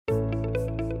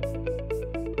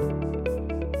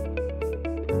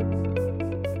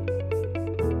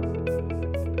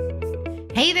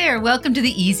Hey there, welcome to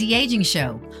the Easy Aging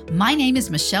Show. My name is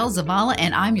Michelle Zavala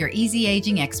and I'm your easy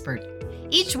aging expert.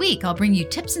 Each week, I'll bring you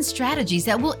tips and strategies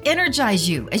that will energize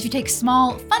you as you take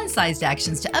small, fun-sized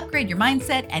actions to upgrade your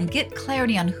mindset and get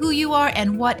clarity on who you are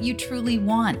and what you truly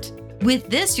want. With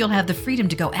this, you'll have the freedom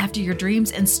to go after your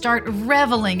dreams and start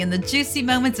reveling in the juicy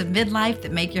moments of midlife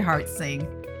that make your heart sing.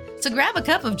 So grab a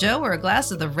cup of Joe or a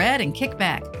glass of the red and kick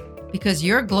back, because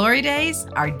your glory days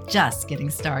are just getting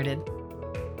started.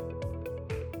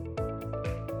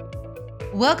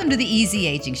 Welcome to the Easy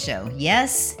Aging Show.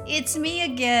 Yes, it's me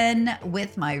again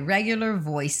with my regular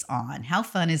voice on. How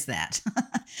fun is that?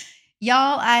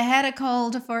 Y'all, I had a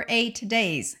cold for 8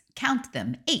 days. Count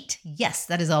them, 8. Yes,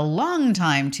 that is a long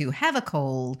time to have a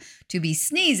cold, to be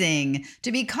sneezing,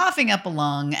 to be coughing up a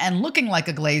lung and looking like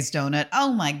a glazed donut.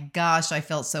 Oh my gosh, I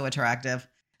felt so attractive.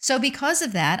 So because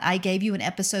of that, I gave you an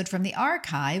episode from the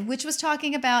archive, which was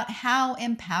talking about how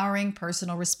empowering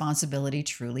personal responsibility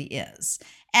truly is.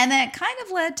 And that kind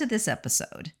of led to this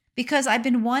episode, because I've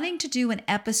been wanting to do an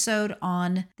episode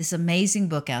on this amazing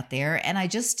book out there, and I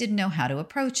just didn't know how to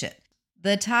approach it.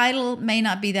 The title may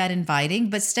not be that inviting,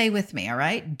 but stay with me, all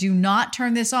right? Do not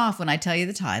turn this off when I tell you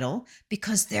the title,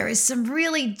 because there is some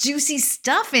really juicy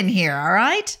stuff in here, all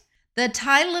right? The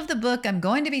title of the book I'm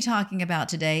going to be talking about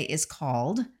today is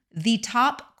called The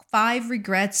Top 5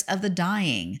 Regrets of the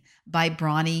Dying by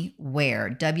Bronnie Ware,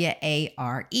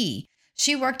 W-A-R-E.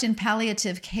 She worked in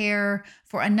palliative care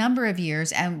for a number of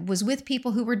years and was with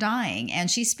people who were dying,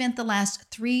 and she spent the last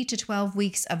 3 to 12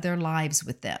 weeks of their lives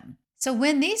with them. So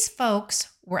when these folks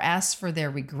were asked for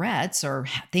their regrets or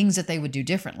things that they would do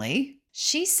differently,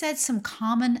 she said some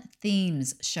common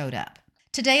themes showed up.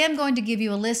 Today, I'm going to give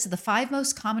you a list of the 5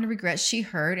 most common regrets she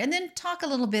heard, and then talk a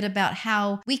little bit about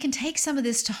how we can take some of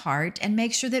this to heart and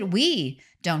make sure that we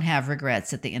don't have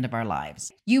regrets at the end of our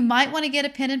lives. You might want to get a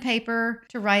pen and paper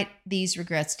to write these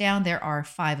regrets down. There are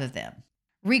 5 of them.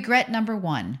 Regret number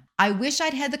 1. I wish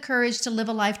I'd had the courage to live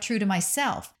a life true to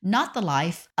myself, not the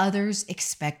life others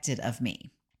expected of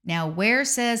me. Now, Ware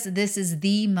says this is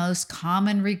the most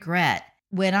common regret.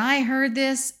 When I heard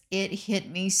this, it hit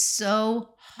me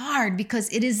so hard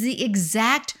because it is the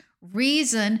exact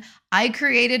reason I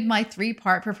created my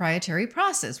 3-part proprietary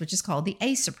process, which is called the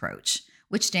ACE approach,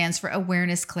 which stands for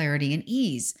awareness, clarity, and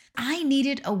ease. I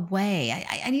needed a way.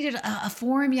 I needed a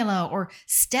formula or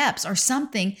steps or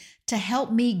something to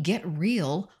help me get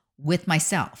real with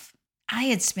myself. I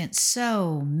had spent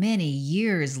so many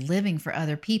years living for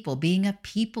other people, being a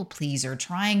people pleaser,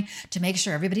 trying to make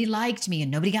sure everybody liked me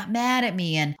and nobody got mad at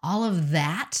me and all of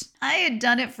that. I had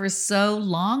done it for so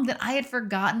long that I had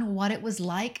forgotten what it was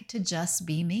like to just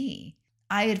be me.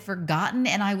 I had forgotten,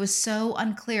 and I was so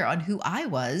unclear on who I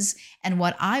was and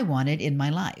what I wanted in my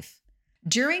life.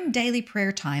 During daily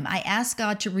prayer time, I asked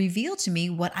God to reveal to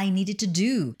me what I needed to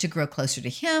do to grow closer to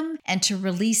Him and to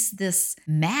release this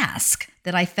mask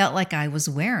that I felt like I was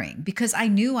wearing, because I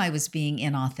knew I was being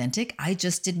inauthentic. I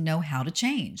just didn't know how to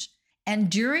change. And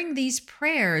during these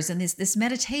prayers and this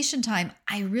meditation time,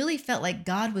 I really felt like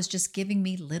God was just giving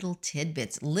me little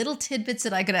tidbits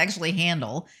that I could actually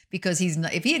handle, because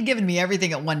if He had given me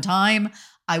everything at one time,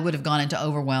 I would have gone into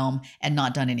overwhelm and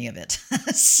not done any of it.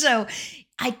 So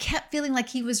I kept feeling like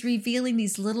He was revealing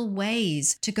these little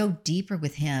ways to go deeper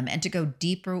with Him and to go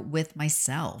deeper with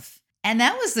myself. And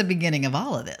that was the beginning of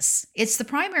all of this. It's the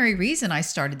primary reason I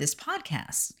started this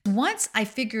podcast. Once I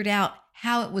figured out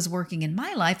how it was working in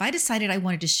my life, I decided I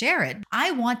wanted to share it.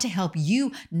 I want to help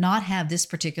you not have this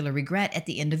particular regret at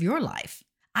the end of your life.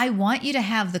 I want you to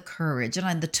have the courage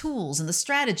and the tools and the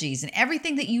strategies and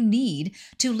everything that you need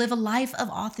to live a life of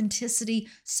authenticity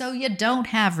so you don't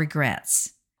have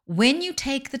regrets. When you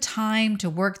take the time to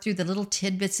work through the little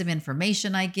tidbits of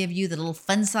information I give you, the little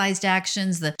fun-sized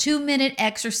actions, the 2-minute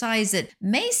exercise that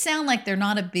may sound like they're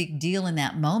not a big deal in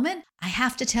that moment, I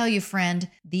have to tell you, friend,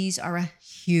 these are a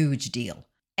huge deal.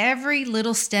 Every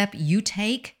little step you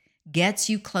take gets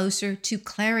you closer to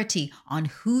clarity on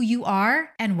who you are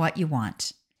and what you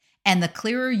want. And the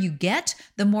clearer you get,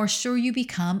 the more sure you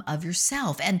become of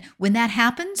yourself. And when that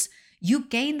happens, you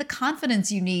gain the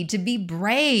confidence you need to be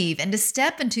brave and to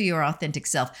step into your authentic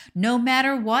self, no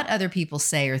matter what other people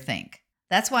say or think.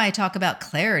 That's why I talk about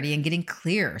clarity and getting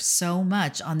clear so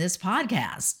much on this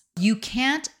podcast. You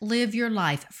can't live your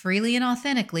life freely and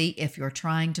authentically if you're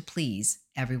trying to please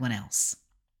everyone else.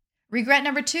 Regret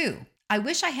number 2, I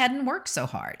wish I hadn't worked so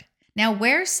hard. Now,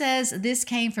 Ware says this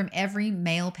came from every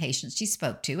male patient she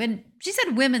spoke to, and she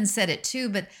said women said it too,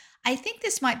 but I think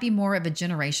this might be more of a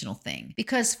generational thing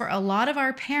because for a lot of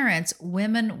our parents,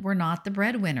 women were not the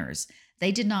breadwinners.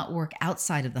 They did not work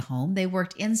outside of the home. They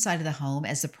worked inside of the home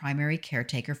as the primary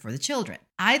caretaker for the children.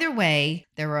 Either way,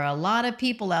 there are a lot of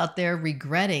people out there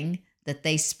regretting that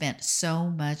they spent so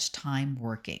much time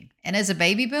working. And as a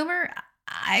baby boomer,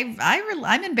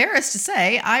 I'm embarrassed to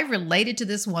say I related to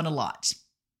this one a lot.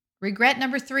 Regret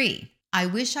number 3, I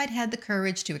wish I'd had the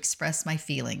courage to express my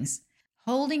feelings.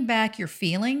 Holding back your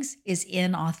feelings is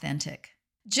inauthentic.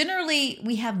 Generally,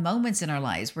 we have moments in our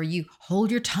lives where you hold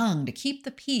your tongue to keep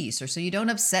the peace or so you don't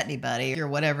upset anybody or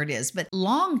whatever it is. But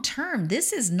long term,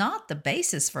 this is not the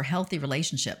basis for healthy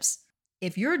relationships.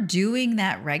 If you're doing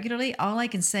that regularly, all I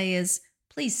can say is,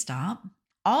 please stop.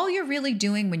 All you're really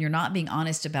doing when you're not being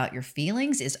honest about your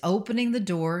feelings is opening the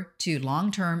door to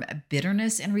long-term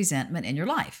bitterness and resentment in your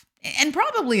life. And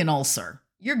probably an ulcer.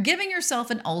 You're giving yourself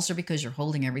an ulcer because you're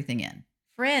holding everything in.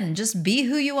 Friend, just be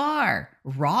who you are,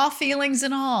 raw feelings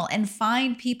and all, and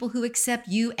find people who accept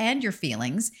you and your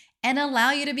feelings and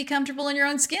allow you to be comfortable in your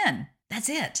own skin. That's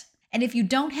it. And if you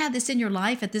don't have this in your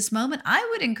life at this moment, I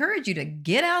would encourage you to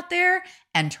get out there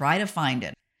and try to find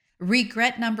it.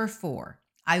 Regret number 4,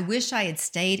 I wish I had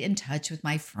stayed in touch with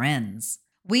my friends.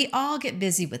 We all get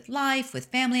busy with life, with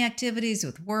family activities,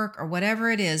 with work, or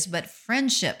whatever it is, but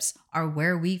friendships are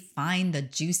where we find the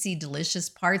juicy, delicious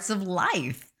parts of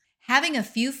life. Having a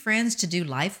few friends to do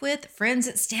life with, friends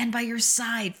that stand by your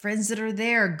side, friends that are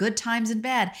there, good times and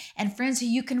bad, and friends who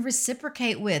you can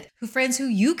reciprocate with, friends who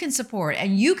you can support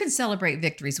and you can celebrate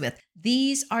victories with.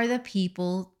 These are the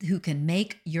people who can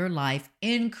make your life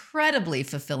incredibly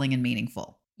fulfilling and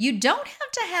meaningful. You don't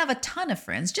have to have a ton of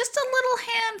friends, just a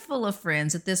little handful of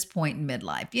friends at this point in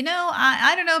midlife. You know,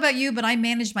 I don't know about you, but I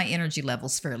manage my energy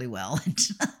levels fairly well.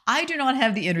 I do not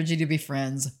have the energy to be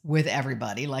friends with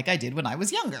everybody like I did when I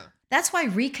was younger. That's why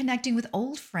reconnecting with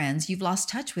old friends you've lost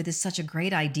touch with is such a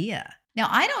great idea. Now,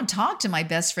 I don't talk to my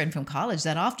best friend from college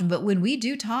that often, but when we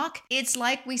do talk, it's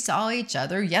like we saw each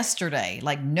other yesterday,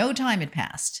 like no time had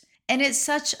passed. And it's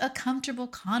such a comfortable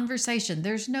conversation.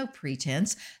 There's no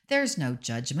pretense. There's no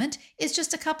judgment. It's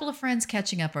just a couple of friends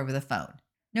catching up over the phone.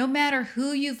 No matter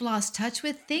who you've lost touch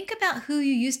with, think about who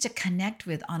you used to connect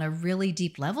with on a really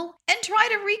deep level and try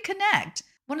to reconnect.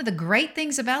 One of the great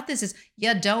things about this is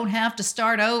you don't have to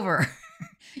start over.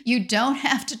 You don't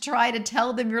have to try to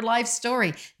tell them your life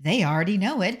story. They already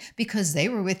know it because they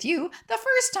were with you the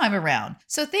first time around.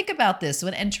 So think about this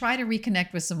one and try to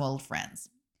reconnect with some old friends.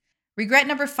 Regret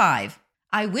number 5,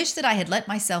 I wish that I had let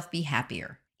myself be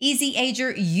happier. Easy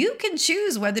ager, you can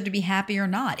choose whether to be happy or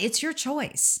not. It's your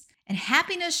choice. And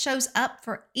happiness shows up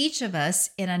for each of us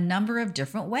in a number of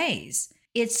different ways.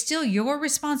 It's still your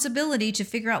responsibility to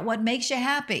figure out what makes you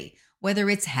happy, whether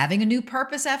it's having a new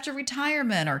purpose after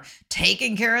retirement or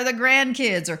taking care of the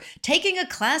grandkids or taking a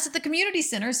class at the community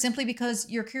center simply because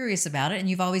you're curious about it and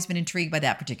you've always been intrigued by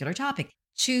that particular topic.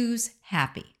 Choose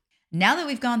happy. Now that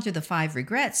we've gone through the 5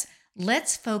 regrets,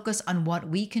 let's focus on what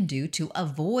we can do to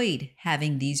avoid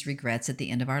having these regrets at the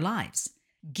end of our lives.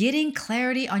 Getting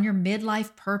clarity on your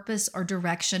midlife purpose or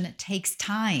direction takes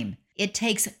time. It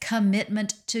takes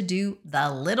commitment to do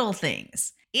the little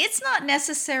things. It's not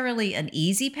necessarily an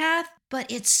easy path,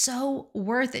 but it's so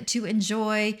worth it to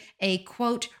enjoy a,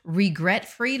 quote,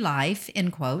 regret-free life,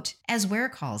 end quote, as Ware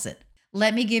calls it.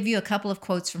 Let me give you a couple of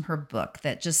quotes from her book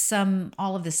that just sum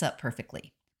all of this up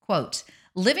perfectly. Quote,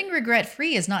 living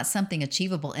regret-free is not something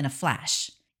achievable in a flash.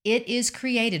 It is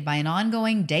created by an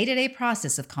ongoing day-to-day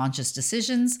process of conscious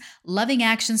decisions, loving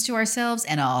actions to ourselves,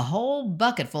 and a whole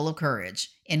bucket full of courage,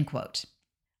 end quote.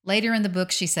 Later in the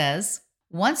book, she says,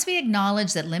 once we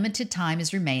acknowledge that limited time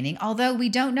is remaining, although we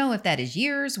don't know if that is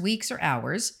years, weeks, or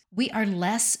hours, we are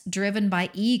less driven by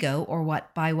ego or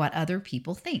by what other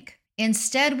people think.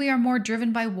 Instead, we are more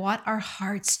driven by what our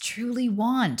hearts truly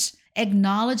want.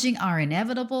 Acknowledging our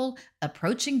inevitable,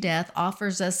 approaching death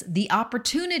offers us the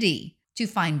opportunity to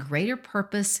find greater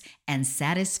purpose and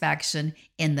satisfaction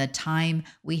in the time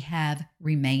we have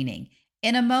remaining.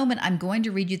 In a moment, I'm going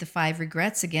to read you the 5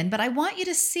 regrets again, but I want you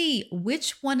to see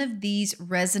which one of these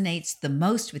resonates the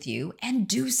most with you and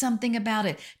do something about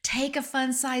it. Take a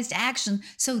fun-sized action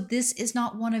so this is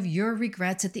not one of your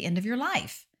regrets at the end of your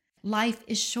life. Life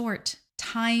is short.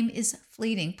 Time is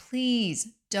fleeting. Please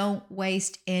don't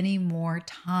waste any more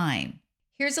time.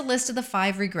 Here's a list of the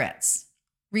 5 regrets.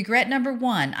 Regret number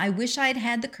 1, I wish I had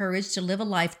had the courage to live a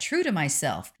life true to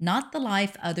myself, not the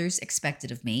life others expected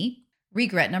of me.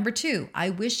 Regret number 2, I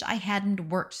wish I hadn't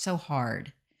worked so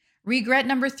hard. Regret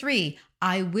number 3,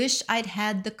 I wish I'd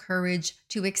had the courage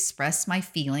to express my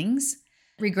feelings.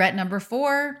 Regret number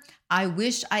 4, I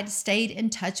wish I'd stayed in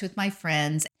touch with my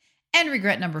friends. And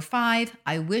regret number 5,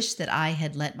 I wish that I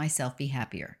had let myself be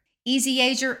happier. Easy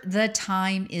Ager, the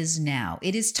time is now.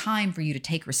 It is time for you to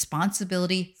take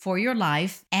responsibility for your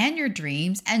life and your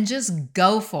dreams and just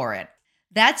go for it.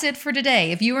 That's it for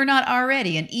today. If you are not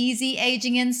already an Easy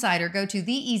Aging Insider, go to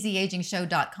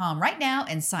theeasyagingshow.com right now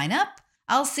and sign up.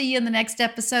 I'll see you in the next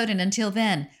episode. And until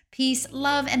then, peace,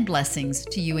 love, and blessings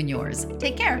to you and yours.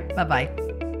 Take care. Bye-bye.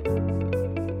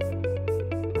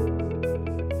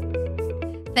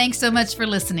 Thanks so much for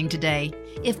listening today.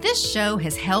 If this show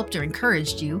has helped or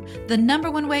encouraged you, the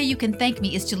number one way you can thank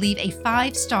me is to leave a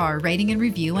 5-star rating and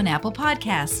review on Apple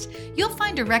Podcasts. You'll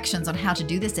find directions on how to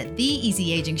do this at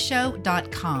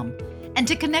theeasyagingshow.com. And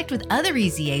to connect with other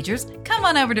Easy Agers, come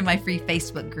on over to my free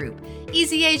Facebook group,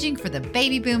 Easy Aging for the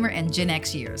Baby Boomer and Gen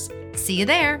X years. See you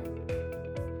there.